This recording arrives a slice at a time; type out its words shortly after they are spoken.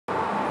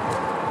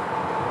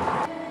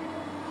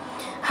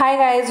Hi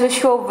guys,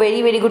 wish you a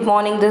very good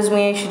morning. This is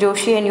me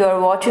Joshi and you are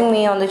watching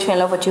me on the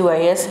channel of Achieve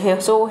IAS. Here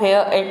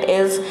it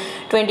is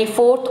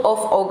 24th of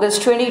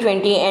August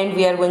 2020 and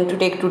we are going to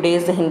take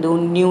today's the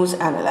Hindu news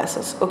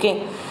analysis.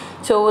 Okay,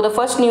 so the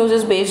first news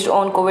is based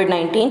on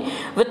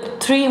COVID-19. With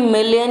 3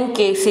 million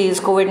cases,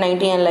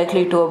 COVID-19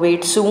 unlikely to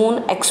abate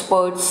soon,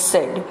 experts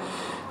said.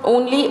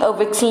 Only a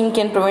vaccine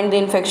can prevent the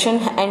infection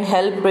and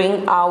help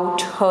bring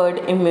out herd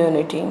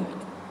immunity.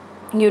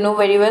 You know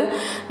very well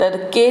that the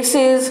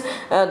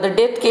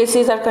death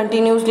cases are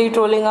continuously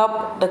trolling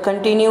up. The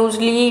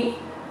continuously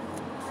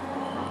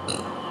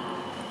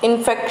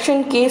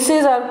infection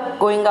cases are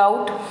going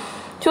out.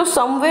 So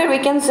somewhere we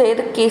can say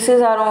the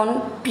cases are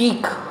on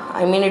peak.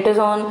 I mean, it is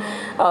on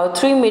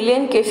 3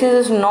 million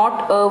cases is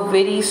not a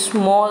very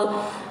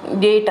small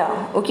data.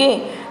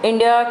 Okay,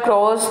 India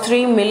crossed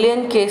 3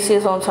 million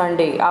cases on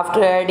Sunday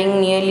after adding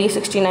nearly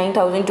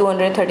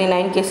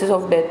 69,239 cases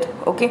of death.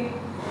 Okay.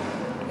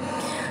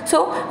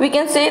 So we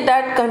can say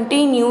that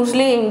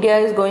continuously India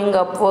is going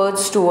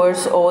upwards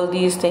towards all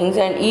these things,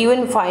 and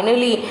even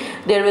finally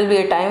there will be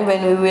a time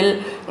when we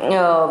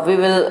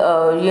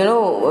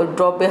will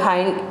drop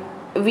behind.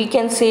 We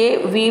can say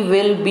we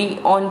will be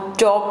on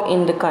top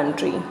in the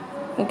country.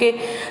 Okay,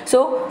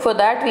 so for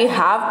that we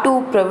have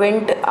to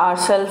prevent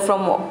ourselves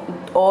from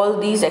all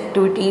these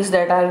activities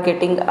that are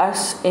getting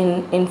us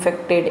in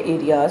infected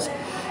areas,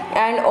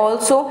 and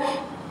also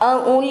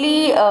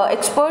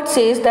expert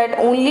says that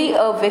only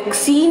a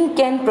vaccine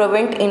can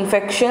prevent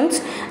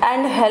infections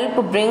and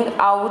help bring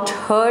out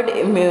herd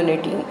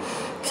immunity.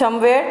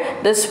 Somewhere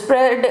the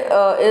spread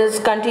is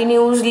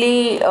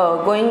continuously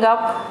going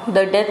up.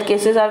 The death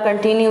cases are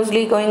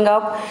continuously going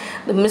up.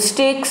 The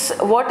mistakes,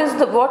 what is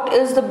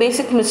the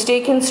basic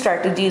mistake in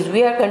strategies?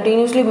 We are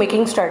continuously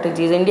making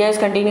strategies. India is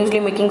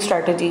continuously making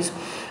strategies,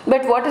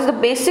 but what is the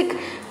basic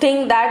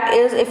thing that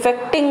is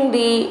affecting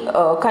the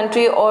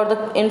country, or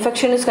the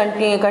infection is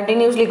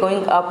continuously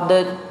going up?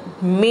 The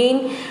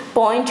main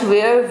point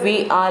where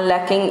we are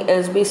lacking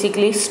is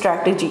basically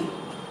strategy.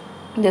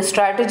 The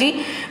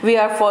strategy we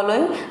are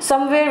following,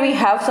 somewhere we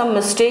have some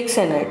mistakes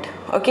in it.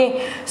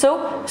 Okay, so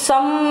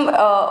some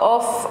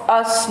of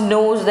us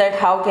knows that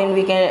how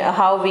we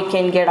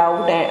can get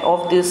out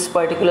of this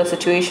particular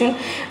situation,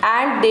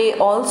 and they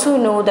also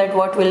know that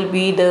what will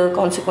be the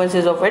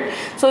consequences of it.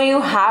 So you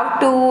have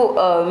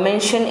to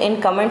mention in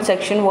comment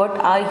section what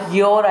are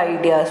your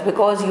ideas,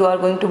 because you are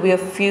going to be a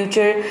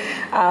future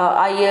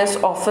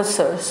IAS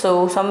officer.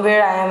 So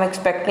somewhere I am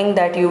expecting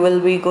that you will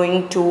be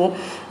going to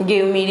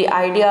give me the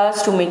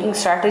ideas to making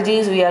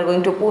strategies. We are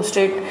going to post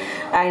it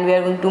and we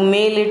are going to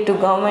mail it to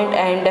government,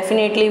 and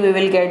definitely we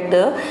will get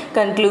the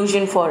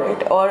conclusion for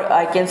it, or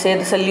I can say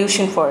the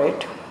solution for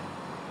it.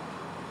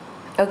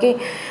 Okay,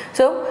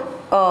 so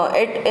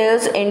it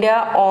is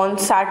India on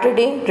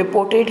Saturday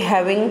reported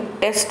having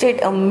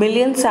tested 1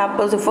 million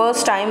samples. The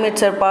first time it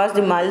surpassed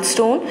the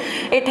milestone.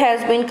 It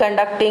has been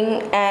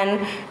conducting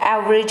an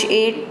average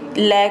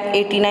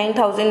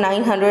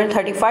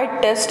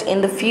 8,89,935 tests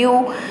in the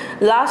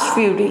last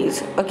few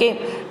days. Okay,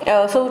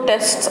 so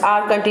tests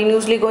are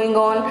continuously going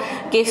on,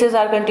 cases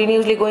are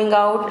continuously going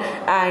out,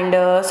 and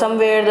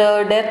somewhere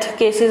the death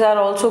cases are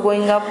also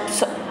going up.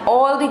 So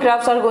all the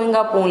graphs are going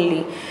up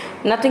only.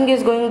 Nothing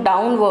is going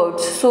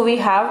downwards, so we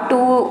have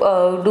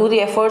to do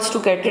the efforts to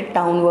get it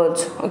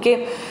downwards.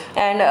 Okay,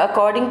 and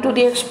according to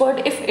the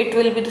expert, if it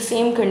will be the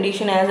same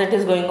condition as it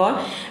is going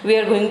on, we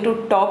are going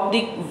to top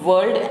the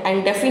world,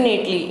 and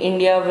definitely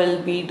India will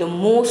be the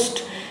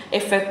most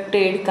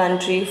affected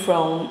country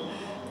from,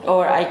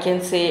 or I can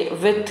say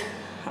with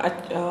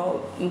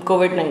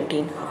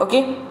COVID-19.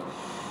 Okay,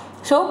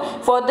 so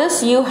for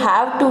this you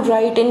have to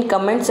write in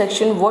comment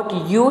section what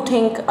you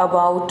think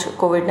about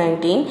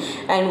COVID-19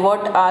 and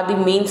what are the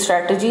main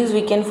strategies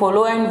we can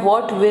follow, and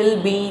what will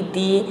be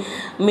the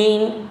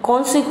main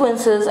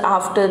consequences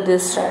after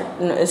this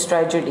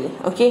tragedy.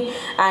 Okay,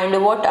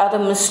 and what are the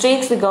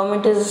mistakes the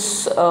government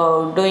is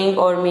doing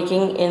or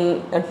making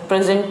in a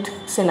present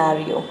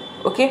scenario.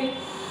 Okay,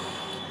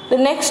 the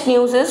next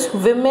news is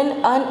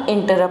women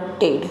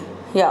uninterrupted.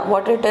 Yeah,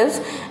 what it is: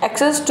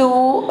 access to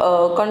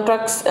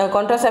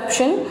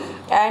contraception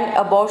and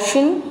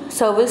abortion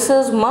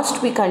services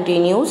must be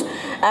continuous.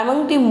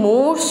 Among the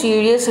more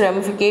serious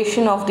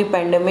ramification of the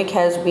pandemic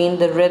has been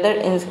the rather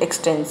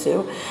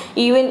extensive,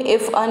 even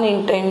if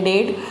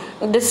unintended,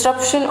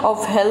 disruption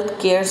of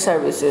healthcare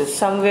services.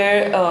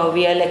 Somewhere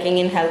we are lacking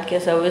in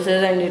healthcare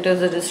services, and it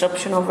is the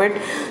disruption of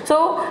it.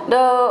 So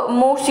the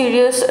more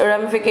serious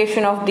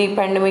ramification of the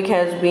pandemic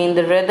has been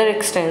the rather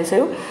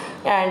extensive,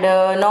 and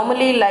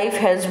normally life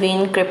has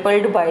been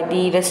crippled by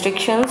the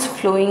restrictions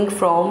flowing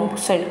from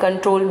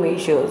control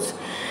measures,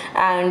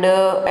 and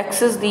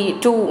access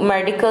to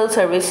medical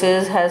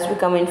services has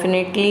become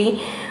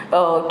infinitely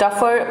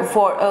tougher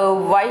for a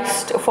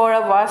vast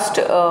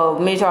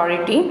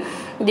majority.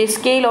 The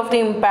scale of the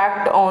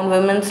impact on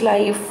women's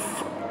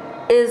life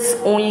is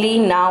only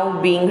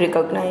now being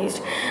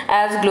recognized,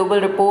 as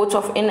global reports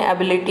of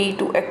inability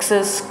to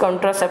access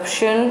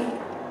contraception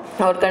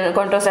or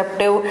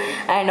contraceptive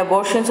and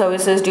abortion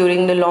services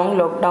during the long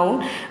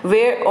lockdown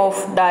were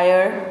of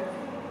dire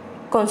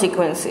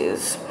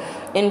consequences,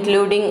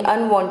 including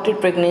unwanted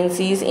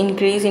pregnancies,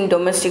 increase in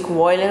domestic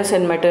violence,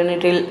 and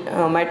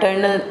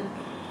maternal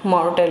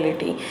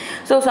mortality.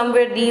 So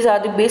somewhere these are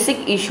the basic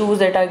issues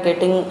that are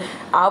getting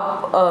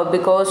up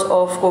because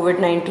of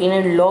COVID-19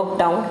 and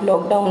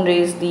lockdown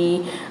raised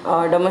the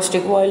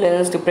domestic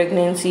violence, the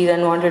pregnancies,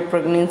 unwanted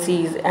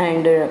pregnancies,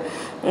 and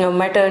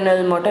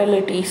maternal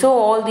mortality. So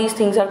all these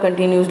things are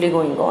continuously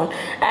going on,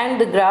 and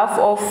the graph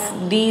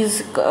of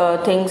these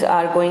things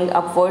are going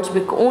upwards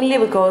only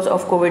because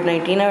of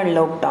COVID-19 and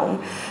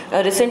lockdown.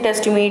 A recent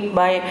estimate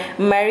by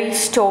Mary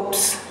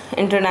Stopes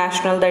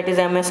International, that is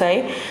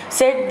MSI,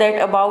 said that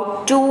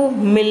about 2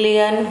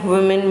 million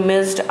women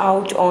missed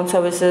out on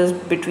services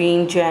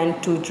between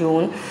Jan to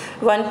June.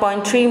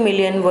 1.3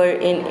 million were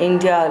in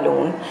India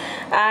alone.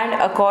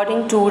 And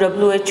according to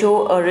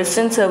WHO, a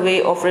recent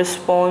survey of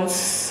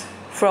response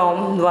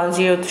from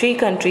 103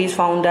 countries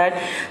found that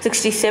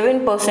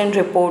 67%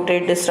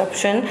 reported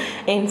disruption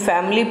in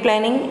family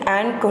planning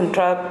and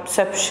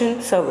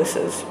contraception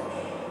services.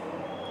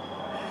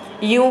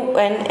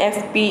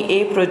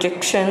 UNFPA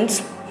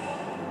projections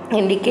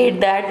indicate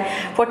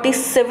that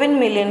 47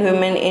 million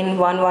women in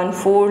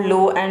 114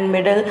 low and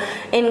middle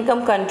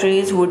income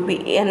countries would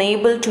be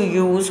unable to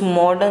use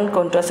modern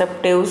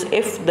contraceptives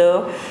if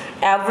the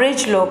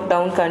average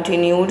lockdown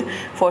continued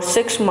for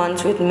 6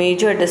 months with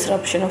major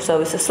disruption of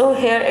services. So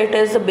here it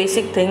is the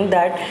basic thing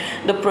that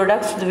the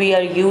products we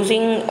are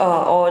using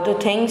or the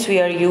things we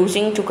are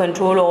using to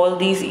control all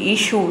these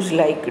issues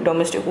like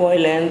domestic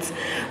violence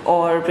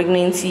or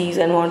pregnancies,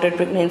 unwanted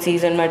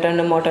pregnancies, and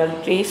maternal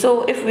mortality.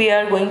 So if we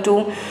are going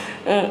to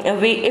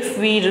if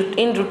we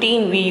in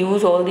routine we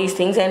use all these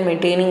things and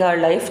maintaining our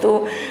life,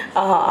 so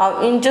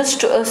in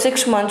just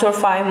 6 months or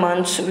 5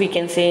 months, we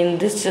can say in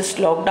this just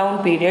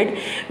lockdown period,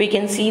 we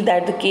can see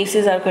that the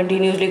cases are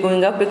continuously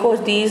going up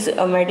because these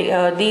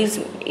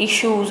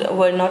issues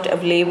were not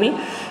available,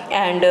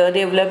 and the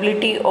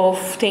availability of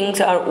things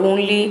are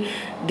only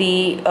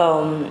the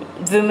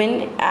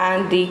women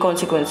and the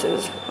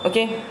consequences.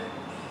 Okay.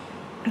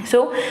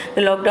 So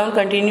the lockdown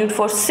continued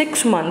for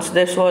 6 months.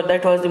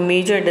 That was the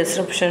major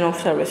disruption of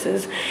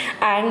services,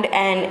 and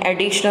an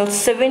additional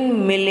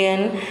 7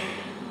 million.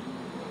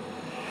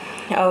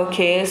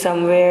 Okay,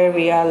 somewhere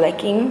we are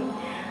lacking.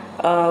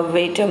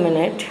 Wait a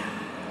minute.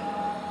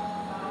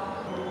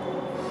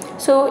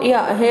 So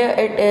yeah, here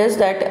it is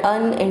that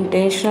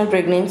unintentional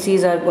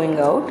pregnancies are going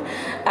out.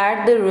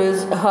 At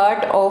the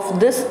heart of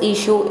this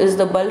issue is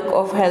the bulk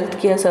of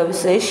healthcare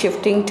services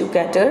shifting to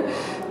cater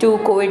to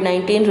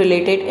COVID-19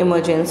 related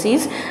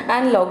emergencies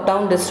and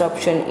lockdown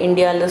disruption.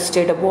 India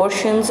listed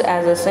abortions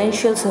as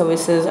essential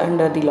services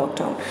under the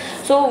lockdown.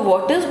 So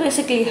what is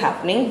basically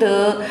happening?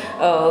 The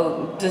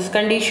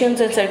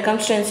conditions and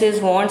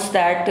circumstances wants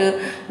that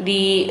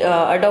the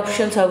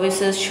adoption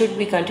services should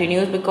be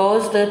continued,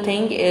 because the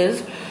thing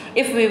is,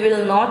 if we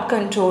will not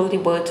control the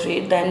birth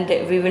rate, then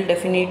we will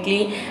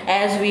definitely,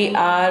 as we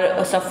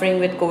are suffering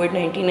with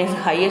COVID-19 as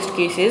highest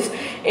cases,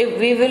 if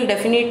we will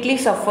definitely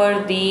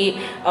suffer the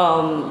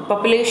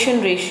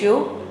population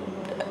ratio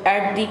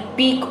at the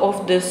peak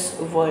of this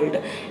world.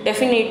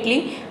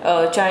 Definitely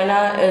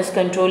China is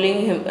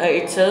controlling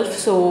itself,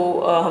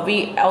 so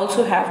we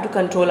also have to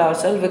control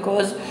ourselves,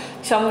 because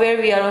somewhere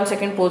we are on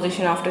second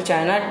position after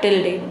China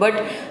till date.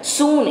 But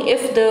soon,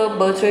 if the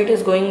birth rate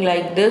is going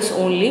like this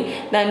only,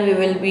 then we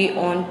will be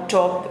on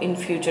top in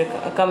future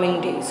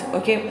coming days.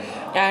 Okay,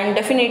 and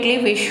definitely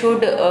we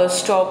should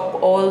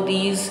stop all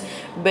these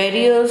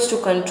barriers to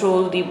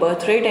control the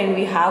birth rate, and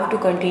we have to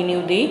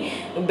continue the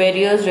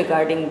barriers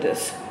regarding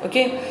this.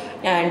 Okay,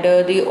 and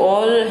the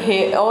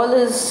all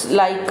is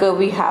like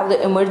we have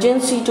the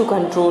emergency to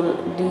control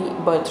the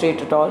birth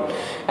rate at all,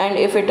 and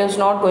if it is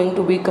not going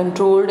to be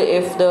controlled,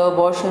 if the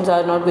abortions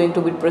are not going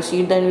to be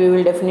proceed, then we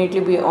will definitely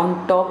be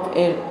on top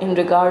in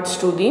regards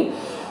to the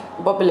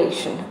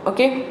population.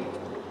 Okay,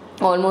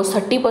 almost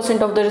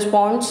 30% of the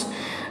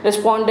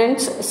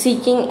respondents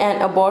seeking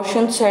an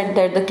abortion said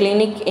that the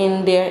clinic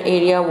in their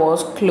area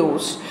was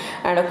closed.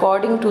 And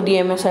according to the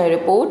MSI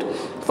report,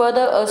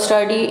 further a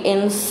study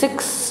in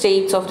 6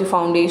 states of the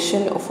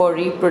Foundation for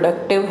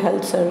Reproductive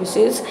Health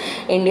Services,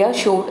 India,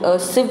 showed a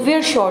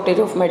severe shortage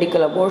of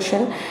medical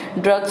abortion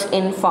drugs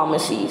in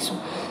pharmacies.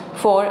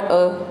 For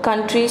a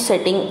country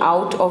setting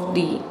out of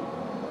the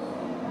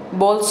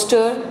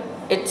bolster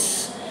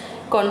its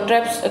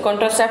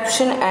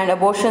contraception and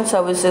abortion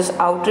services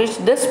outreach,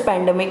 this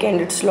pandemic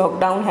and its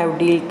lockdown have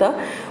dealt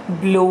the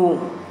blow,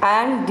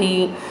 and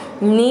the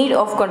need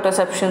of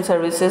contraception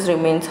services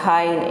remains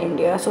high in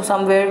India. So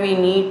somewhere we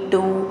need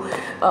to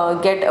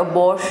get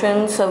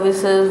abortion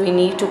services, we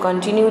need to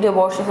continue the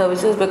abortion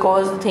services,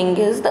 because the thing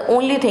is, the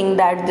only thing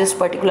that this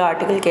particular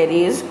article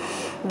carries,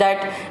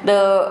 that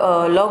the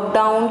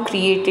lockdown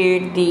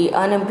created the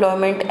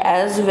unemployment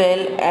as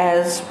well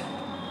as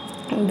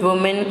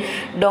women,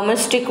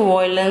 domestic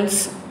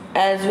violence,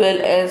 as well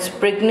as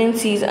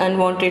pregnancies,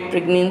 unwanted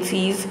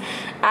pregnancies,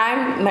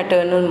 and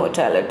maternal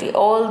mortality.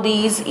 All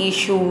these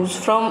issues,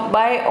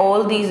 by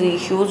all these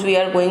issues we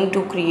are going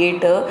to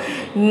create a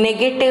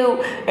negative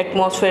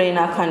atmosphere in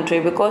our country,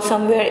 because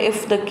somewhere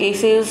if the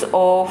cases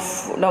of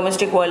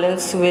domestic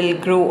violence will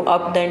grow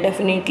up, then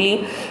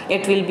definitely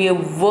it will be a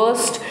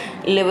worst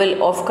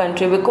level of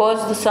country,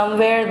 because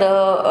somewhere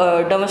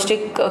the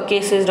domestic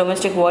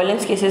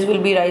violence cases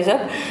will be rise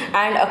up,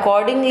 and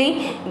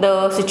accordingly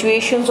the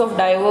situations of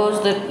divorce,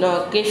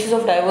 the cases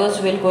of divorce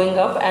will going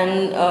up,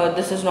 and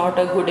this is not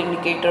a good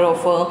indicator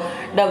of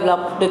a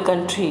developed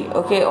country,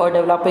 okay, or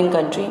developing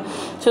country.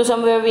 So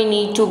somewhere we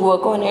need to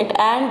work on it.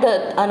 And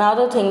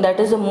another thing that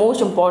is the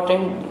most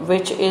important,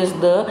 which is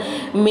the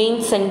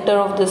main center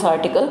of this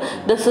article,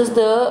 this is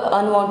the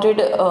unwanted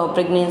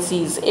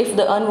pregnancies. If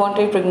the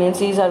unwanted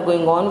pregnancies are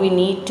going on, we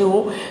need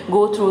to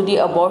go through the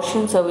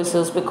abortion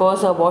services,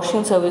 because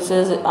abortion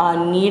services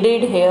are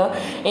needed here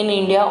in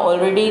India.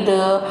 Already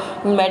the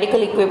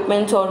medical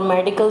equipments or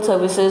medical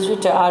services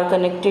which are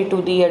connected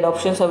to the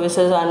adoption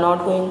services are not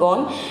going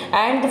on,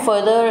 and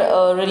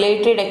further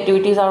related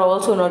activities are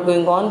also not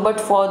going on. But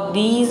for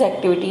these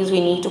activities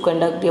we need to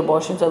conduct the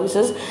abortion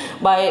services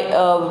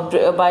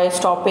by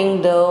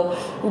stopping the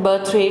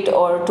birth rate,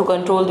 or to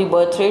control the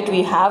birth rate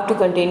we have to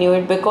continue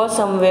it, because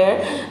somewhere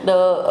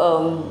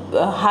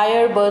the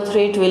higher birth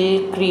rate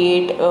will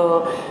create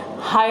a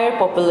higher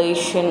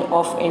population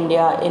of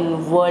India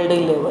in world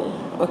level,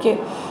 okay.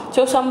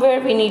 So somewhere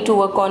we need to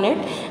work on it.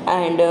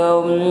 And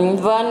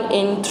 1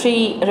 in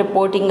 3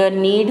 reporting a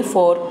need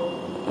for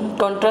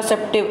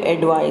contraceptive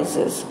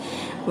advices.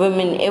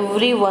 Women,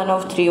 every 1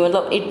 of 3,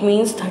 it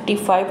means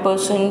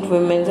 35%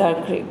 women are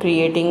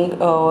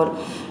creating, or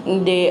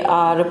they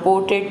are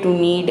reported to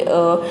need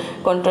a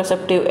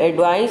contraceptive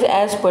advice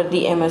as per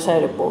the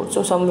MSI report.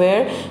 So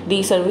somewhere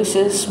these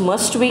services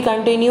must be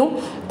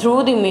continued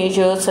through the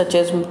measures such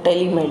as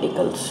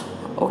telemedicals,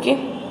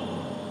 okay,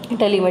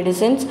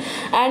 telemedicines,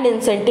 and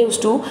incentives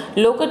to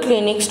local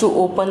clinics to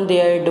open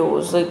their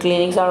doors. The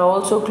clinics are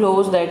also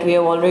closed, that we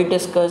have already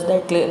discussed,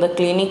 that the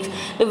clinics,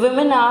 the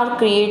women are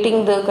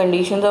creating the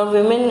conditions, or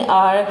women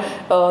are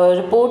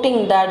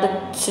reporting that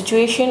the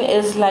situation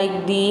is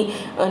like the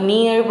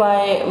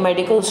nearby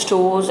medical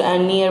stores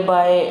and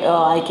nearby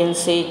I can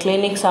say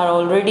clinics are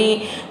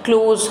already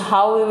closed.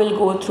 How we will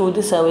go through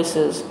the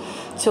services?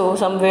 So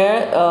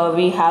somewhere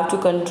we have to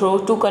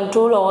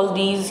control all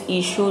these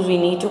issues. We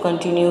need to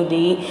continue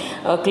the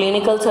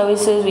clinical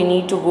services. We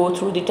need to go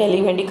through the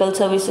telemedical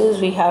services.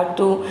 We have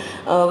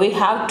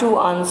to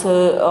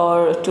answer,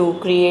 or to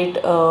create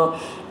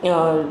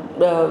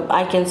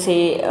I can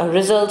say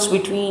results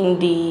between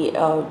the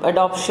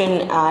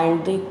adoption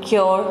and the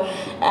cure,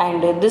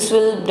 and this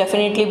will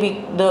definitely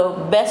be the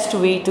best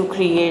way to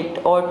create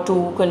or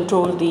to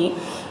control the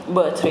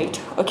birth rate,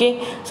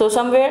 okay. So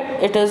somewhere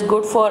it is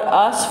good for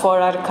us, for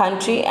our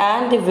country,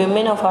 and the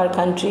women of our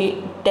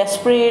country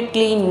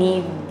desperately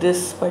need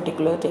this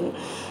particular thing.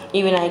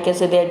 Even I can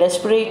say they are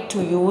desperate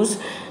to use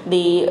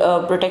the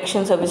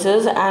protection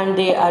services, and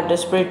they are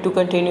desperate to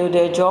continue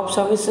their job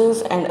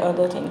services and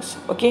other things,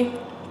 okay.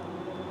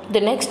 The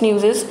next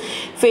news is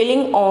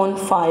failing on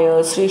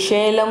fire.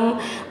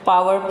 Srisailam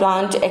power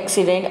plant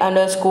accident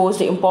underscores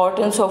the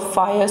importance of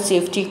fire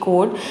safety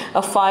code.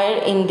 A fire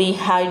in the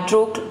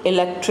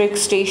hydroelectric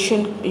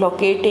station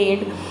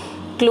located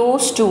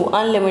close to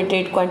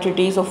unlimited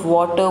quantities of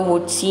water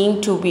would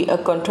seem to be a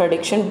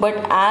contradiction, but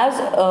as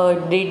a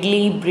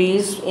deadly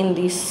breeze in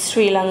the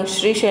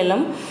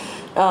Srisailam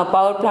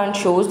power plant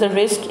shows, the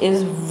risk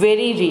is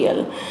very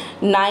real.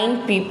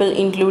 9 people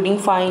including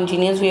 5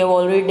 engineers, we have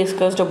already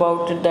discussed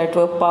about it, that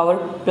a power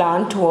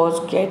plant was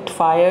get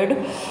fired,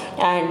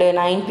 and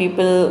 9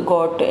 people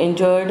got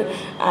injured,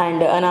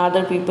 and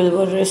another people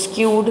were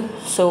rescued.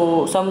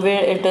 So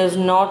somewhere it is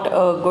not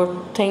a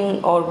good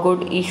thing or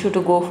good issue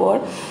to go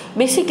for.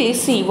 Basically,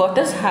 see what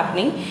is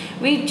happening.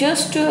 We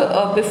just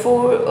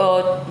before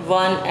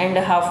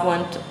 1.5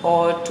 month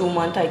or 2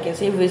 month, I can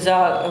say,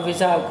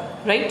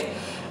 Vizag, right?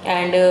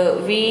 And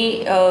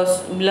we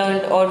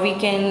learned, or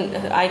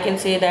I can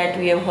say that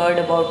we have heard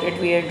about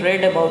it, we had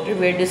read about it,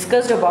 we had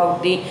discussed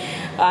about the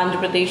Andhra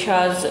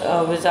Pradesh's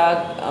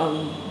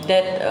Vizag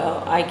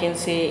death, I can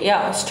say,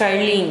 yeah,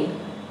 Sterling,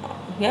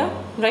 yeah,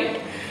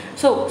 right.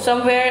 So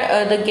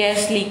somewhere the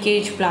gas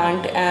leakage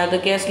plant, the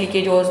gas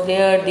leakage was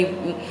there,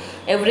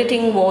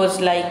 everything was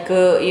like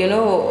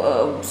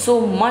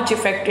so much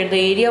affected, the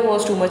area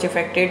was too much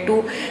affected.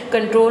 To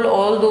control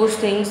all those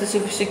things, the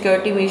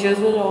security measures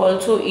were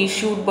also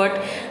issued,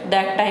 but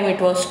that time it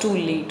was too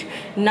late.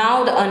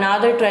 Now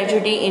another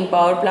tragedy in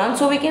power plant.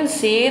 So we can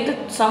say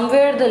that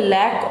somewhere the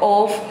lack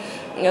of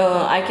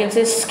I can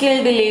say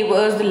skilled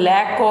laborers, the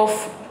lack of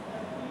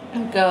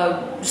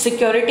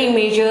security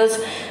measures,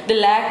 the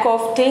lack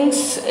of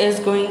things is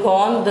going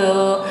on.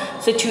 The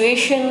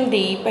situation,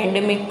 the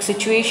pandemic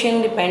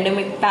situation, the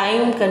pandemic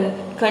time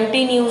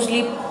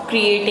continuously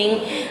creating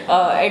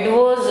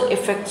adverse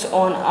effects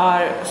on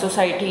our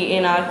society,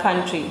 in our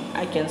country,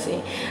 I can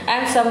say.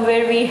 And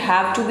somewhere we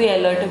have to be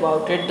alert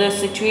about it. The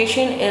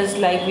situation is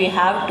like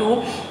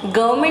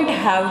government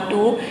have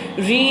to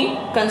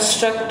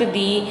reconstruct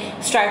the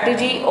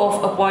strategy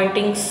of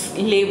appointing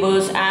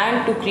laborers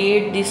and to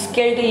create the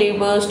skilled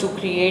laborers, to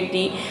create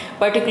the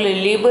particular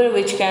labor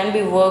which can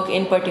be work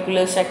in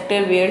particular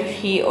sector where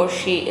he or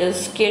she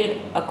is skilled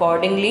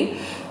accordingly.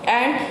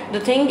 And the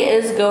thing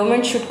is,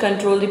 government should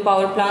control the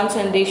power plants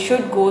and they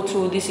should go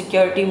through the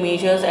security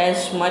measures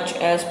as much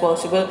as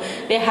possible.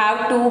 They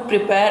have to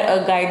prepare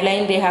a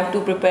guideline, they have to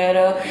prepare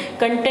a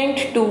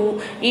content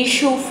to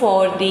issue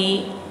for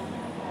the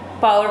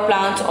power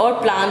plants or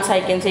plants,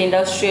 I can say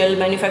industrial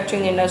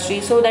manufacturing industry,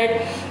 so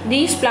that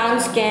these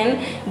plants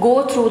can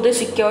go through the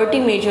security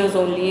measures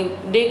only.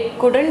 They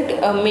couldn't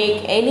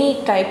make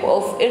any type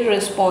of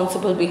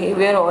irresponsible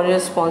behavior or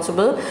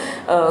irresponsible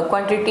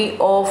quantity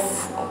of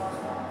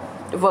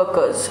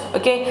workers.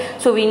 Okay,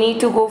 so we need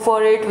to go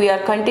for it. We are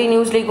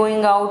continuously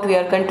going out, we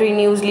are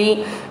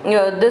continuously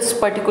this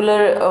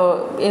particular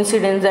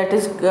incident that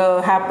is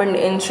happened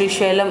in Sri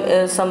Sailam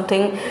is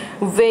something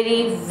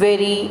very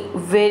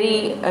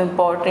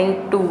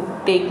important to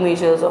take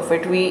measures of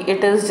it.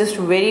 It is just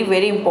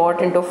very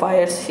important to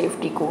fire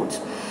safety codes.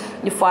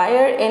 The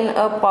fire in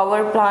a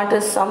power plant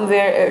is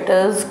somewhere, it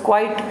is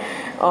quite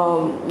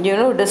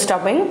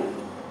disturbing.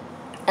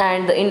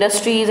 And the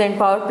industries and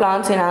power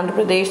plants in Andhra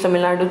Pradesh,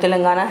 Tamil Nadu,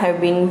 Telangana have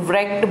been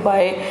wrecked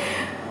by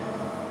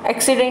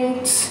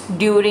accidents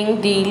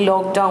during the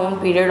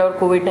lockdown period or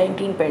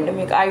COVID-19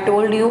 pandemic. I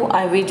told you,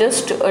 we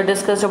just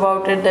discussed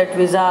about it, that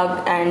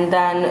Vizag, and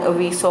then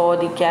we saw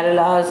the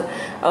Kerala's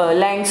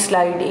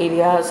landslide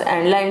areas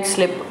and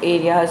landslip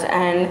areas,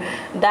 and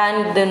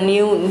then the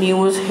new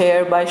news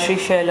here by Sri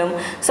Sailam.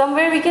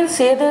 Somewhere we can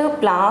say the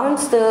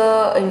plants,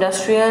 the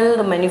industrial,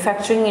 the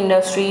manufacturing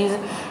industries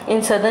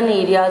in southern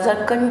areas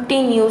are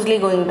continuously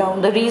going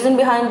down. The reason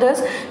behind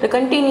this, the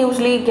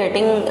continuously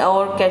getting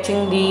or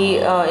catching the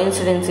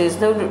incidences.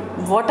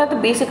 What are the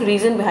basic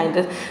reason behind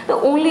this? The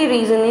only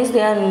reason is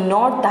they are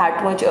not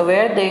that much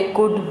aware. They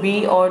could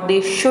be or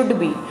they should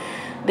be.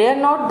 They are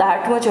not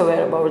that much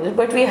aware about it,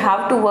 but we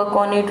have to work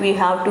on it. We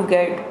have to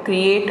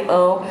create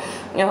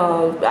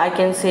I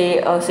can say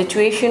a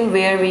situation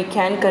where we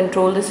can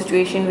control the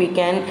situation.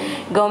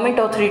 Government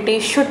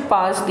authorities should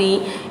pass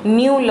the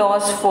new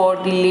laws for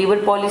the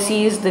labor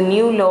policies, the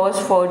new laws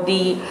for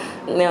the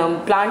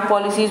plant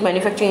policies,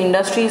 manufacturing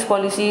industries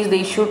policies.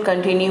 They should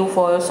continue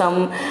for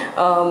some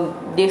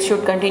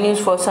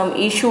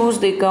issues.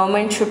 The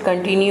government should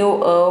continue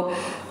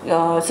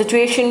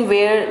situation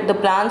where the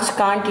plants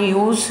can't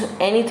use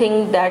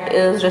anything that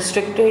is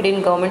restricted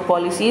in government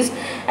policies,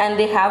 and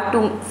they have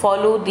to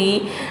follow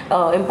the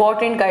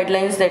important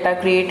guidelines that are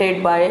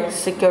created by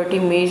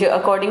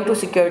according to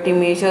security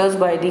measures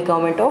by the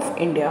government of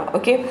India.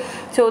 Okay,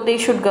 so they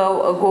should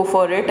go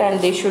for it, and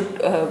they should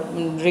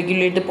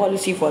regulate the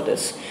policy for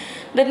this.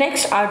 The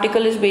next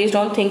article is based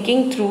on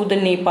thinking through the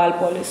Nepal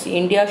policy.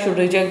 India should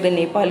reject the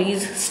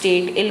Nepalese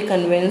state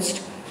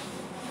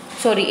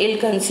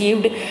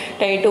ill-conceived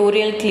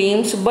territorial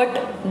claims,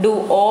 but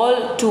do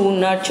all to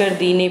nurture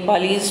the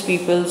Nepalese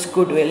people's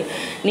goodwill.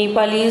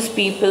 Nepalese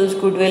people's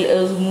goodwill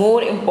is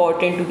more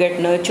important to get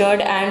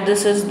nurtured, and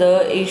this is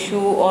the issue,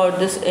 or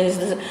this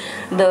is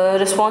the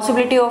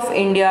responsibility of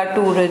India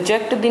to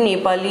reject the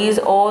Nepalese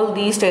all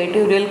these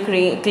territorial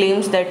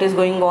claims that is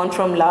going on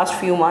from last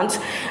few months.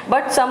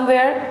 But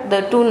somewhere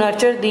to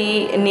nurture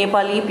the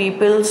Nepali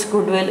people's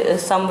goodwill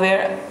is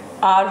somewhere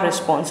our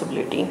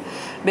responsibility,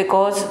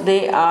 because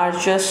they are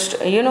just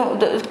the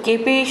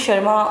KP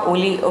Sharma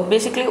Oli,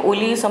 basically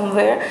Oli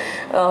somewhere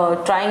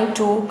trying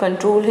to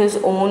control his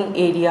own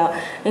area.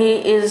 He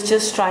is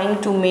just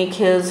trying to make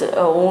his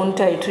own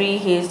territory.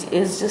 He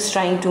is just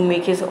trying to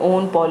make his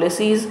own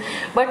policies,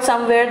 but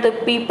somewhere the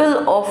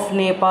people of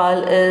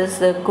Nepal is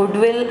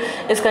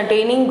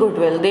containing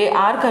goodwill. They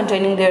are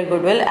containing their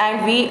goodwill,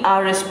 and we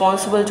are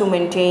responsible to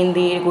maintain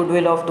the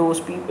goodwill of those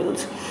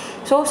peoples.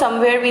 So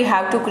somewhere we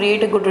have to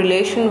create a good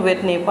relation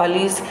with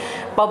Nepalese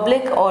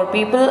public or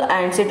people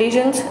and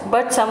citizens,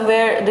 but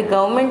somewhere the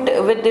government,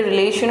 with the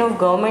relation of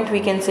government, we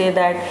can say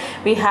that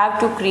we have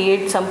to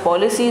create some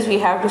policies, we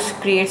have to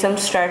create some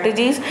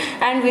strategies,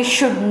 and we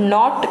should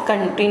not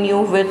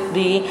continue with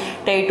the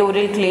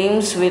territorial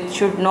claims, we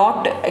should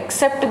not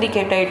accept the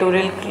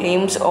territorial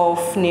claims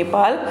of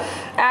Nepal,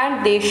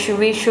 and we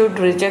should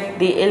reject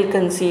the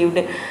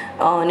ill-conceived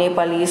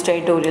Nepalese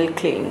territorial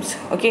claims.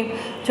 Okay,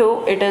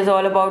 so it is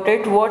all about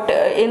it. What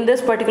in this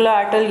particular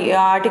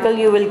article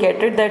you will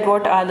get it, that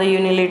what are the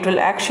unilateral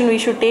action we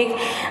should take,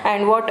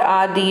 and what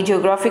are the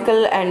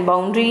geographical and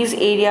boundaries,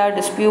 area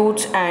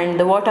disputes,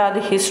 and what are the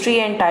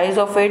history and ties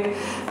of it.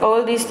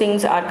 All these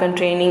things are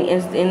containing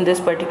in this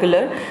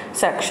particular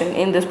section,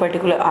 in this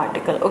particular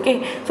article.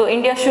 Okay, so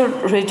India should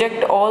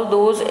reject all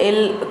those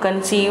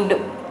ill-conceived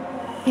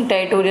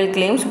territorial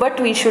claims, but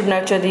we should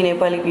nurture the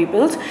Nepali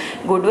people's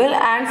goodwill,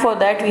 and for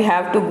that we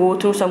have to go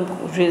through some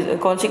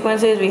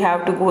consequences. We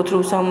have to go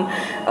through some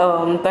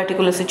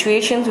particular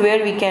situations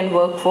where we can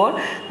work for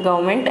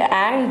government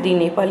and the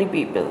Nepali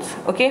peoples.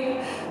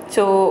 Okay,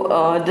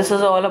 so this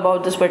is all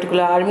about this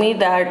particular army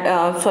that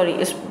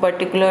this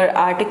particular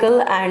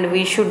article, and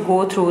we should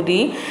go through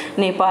the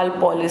Nepal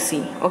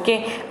policy.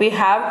 Okay, we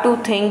have to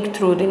think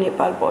through the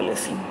Nepal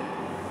policy.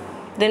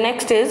 The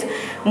next is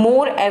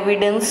more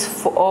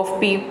evidence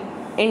of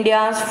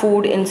India's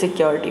food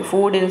insecurity.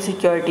 Food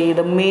insecurity,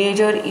 the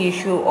major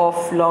issue of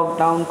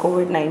lockdown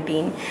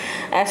COVID-19.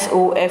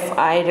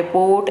 SOFI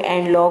report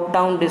and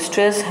lockdown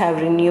distress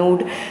have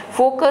renewed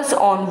focus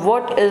on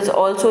what is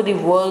also the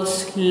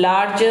world's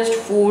largest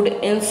food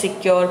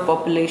insecure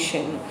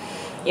population.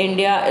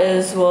 India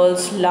is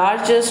world's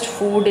largest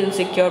food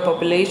insecure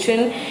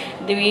population.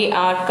 We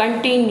are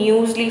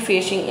continuously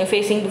facing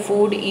the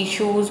food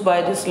issues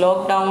by this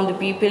lockdown. The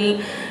people,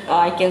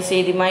 I can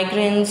say the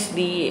migrants,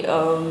 the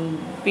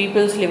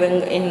peoples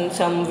living in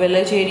some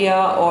village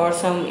area or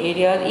some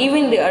areas,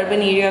 even the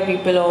urban area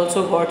people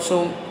also got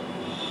so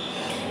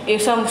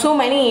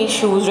many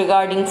issues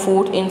regarding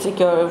food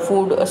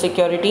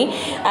security,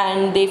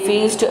 and they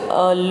faced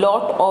a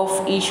lot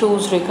of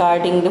issues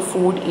regarding the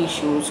food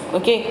issues.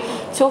 Okay,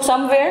 so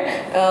somewhere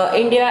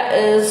India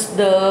is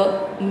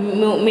the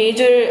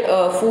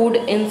major food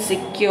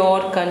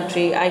insecure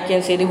country. I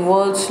can say the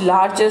world's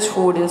largest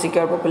food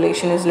insecure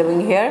population is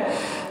living here,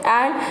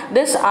 and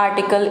this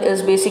article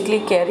is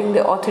basically carrying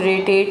the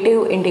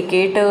authoritative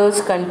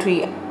indicators,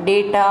 country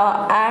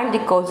data, and the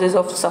causes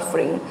of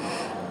suffering.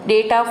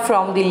 Data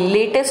from the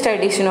latest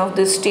edition of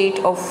the State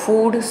of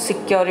Food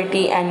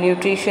Security and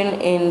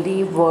Nutrition in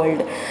the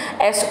World.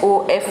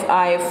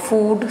 SOFI,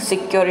 Food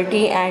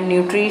Security and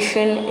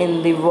Nutrition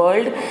in the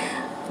World.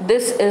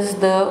 This is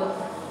the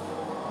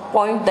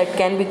point that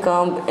can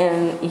become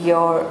in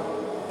your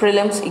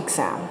prelims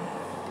exam.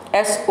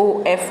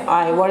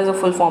 SOFI, what is the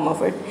full form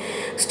of it?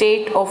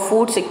 State of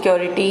Food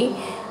Security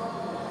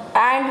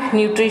and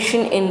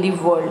Nutrition in the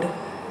World.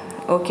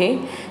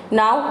 Okay,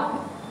 now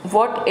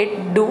what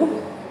it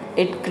do?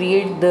 It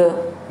creates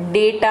the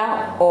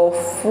data of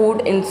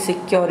food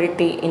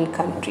insecurity in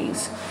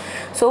countries.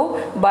 So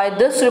by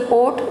this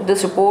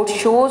report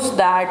shows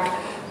that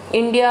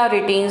India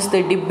retains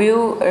the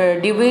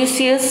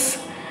dubious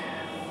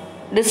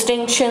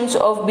distinctions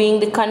of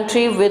being the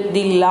country with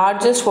the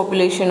largest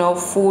population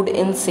of food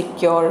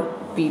insecure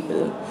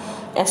people.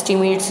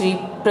 Estimates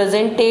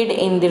presented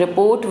in the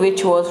report,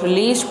 which was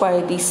released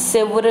by the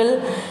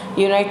several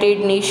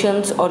United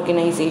Nations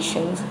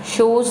organizations,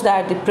 shows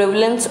that the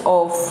prevalence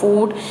of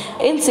food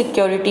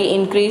insecurity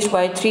increased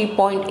by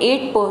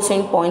 3.8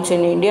 percentage points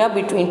in India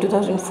between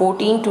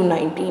 2014 to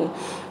 19,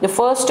 the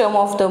first term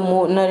of the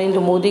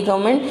Narendra Modi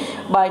government.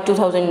 By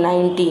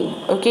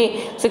 2019,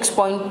 okay,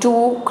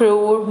 6.2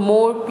 crore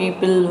more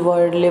people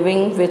were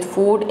living with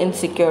food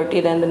insecurity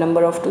than the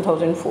number of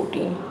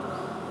 2014.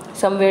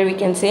 Somewhere we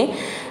can say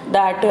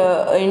that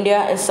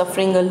India is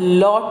suffering a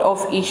lot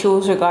of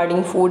issues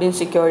regarding food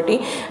insecurity,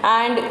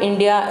 and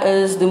India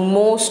is the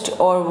most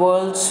or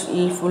world's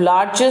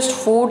largest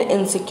food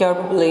insecure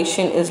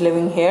population is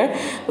living here.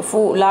 The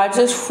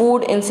largest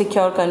food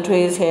insecure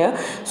country is here,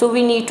 so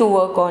we need to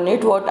work on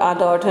it. What are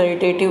the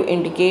authoritative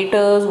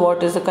indicators,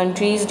 what is the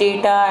country's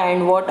data,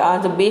 and what are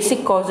the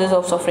basic causes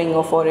of suffering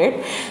for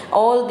it?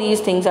 All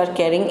these things are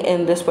carrying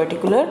in this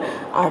particular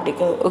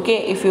article. Okay,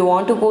 if you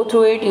want to go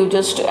through it, you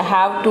just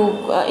have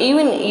to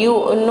even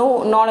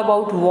not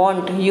about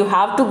want, you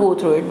have to go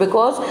through it,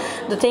 because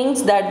the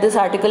things that this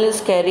article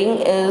is carrying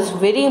is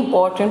very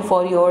important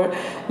for your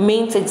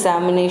mains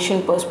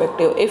examination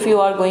perspective. If you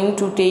are going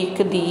to take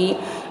the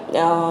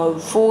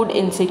food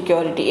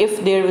insecurity,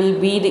 if there will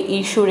be the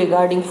issue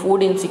regarding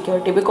food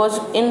insecurity, because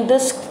in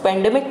this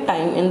pandemic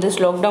time, in this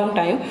lockdown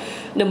time,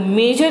 the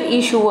major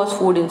issue was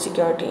food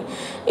insecurity.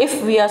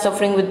 If we are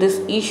suffering with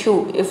this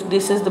issue, if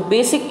this is the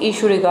basic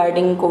issue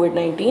regarding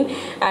COVID-19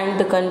 and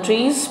the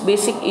country's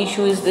basic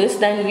issue is this,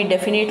 then we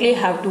definitely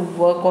have to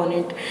work on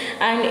it,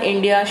 and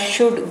India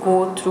should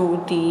go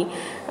through the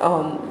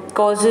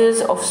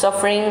causes of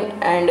suffering,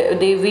 and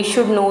we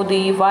should know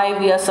the why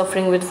we are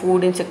suffering with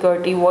food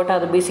insecurity, what are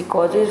the basic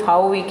causes,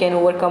 how we can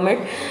overcome it,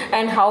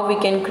 and how we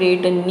can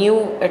create a new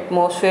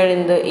atmosphere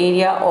in the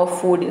area of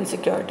food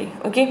insecurity.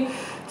 Okay,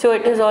 so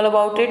it is all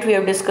about it. We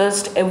have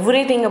discussed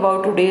everything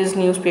about today's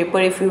newspaper.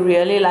 If you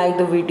really like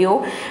the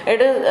video,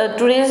 it is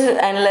today's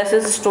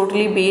analysis is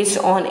totally based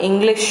on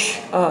English,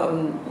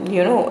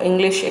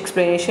 English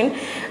explanation,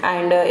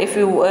 and if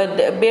you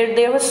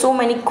there were so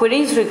many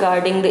queries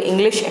regarding the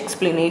English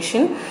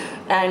explanation,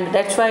 and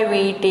that's why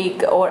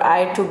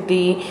I took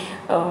the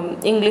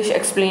English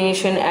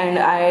explanation, and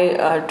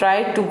I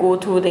tried to go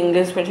through the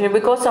English explanation,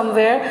 because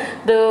somewhere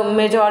the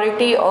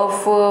majority of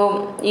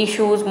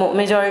issues,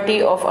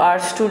 majority of our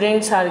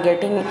students are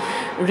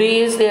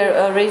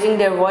raising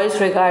their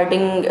voice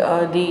regarding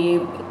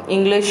the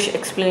English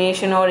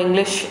explanation or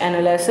English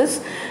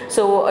analysis.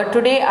 So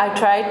today I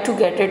tried to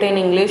get it in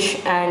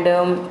English, and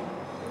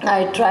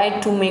I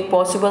tried to make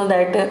possible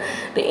that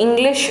the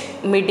English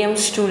medium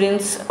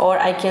students, or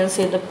I can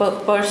say the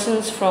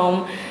persons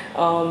from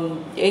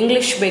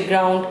English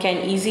background, can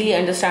easily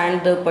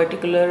understand the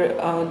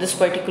particular this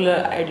particular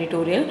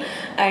editorial.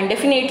 And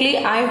definitely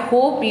I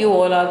hope you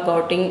all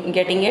are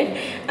getting it,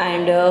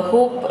 and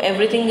hope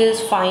everything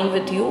is fine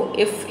with you.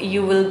 If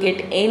you will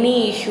get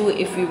any issue,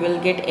 if you will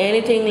get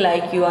anything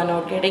like you are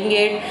not getting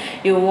it,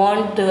 you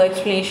want the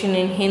explanation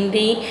in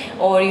Hindi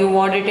or you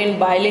want it in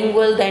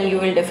bilingual, then you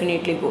will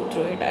definitely go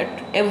through it.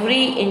 At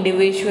every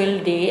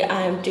individual day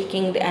I am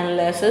taking the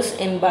analysis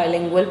in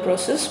bilingual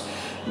process,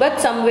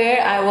 but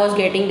somewhere I was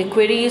getting the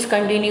queries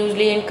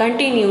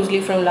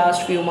continuously from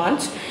last few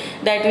months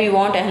that we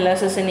want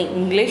analysis in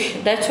English.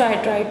 That's why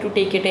I tried to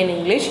take it in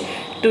English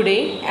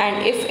today.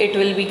 And if it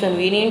will be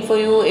convenient for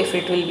you, if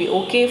it will be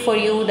okay for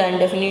you, then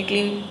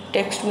definitely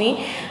text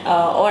me,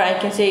 or I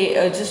can say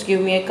just give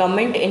me a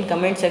comment in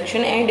comment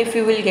section. And if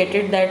you will get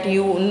it that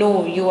you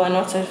know you are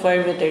not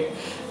satisfied with it,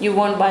 you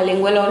want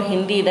bilingual or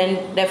Hindi,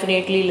 then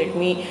definitely let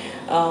me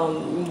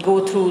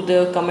go through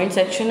the comment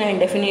section, and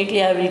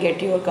definitely I will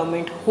get your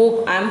comment.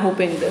 I'm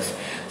hoping this.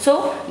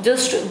 So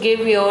just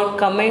give your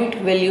comment,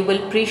 valuable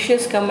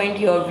precious comment,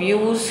 your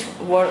views,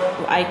 what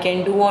I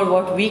can do or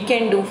what we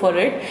can do for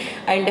it.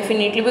 And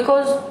definitely,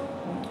 because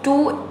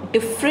two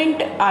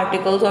different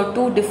articles or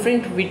two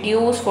different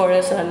videos for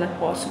us are not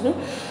possible,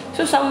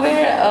 so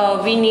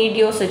somewhere we need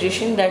your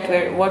suggestion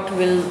that what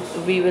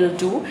we will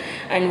do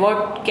and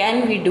what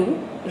can we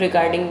do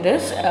regarding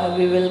this.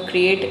 We will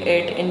create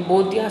it in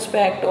both the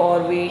aspect,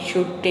 or we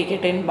should take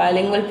it in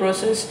bilingual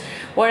process.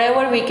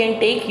 Whatever we can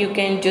take, you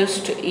can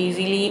just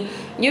easily,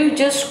 you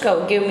just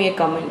give me a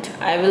comment,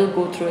 I will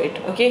go through it.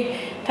 Okay,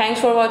 thanks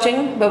for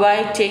watching. Bye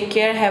bye, take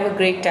care, have a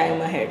great time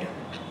ahead.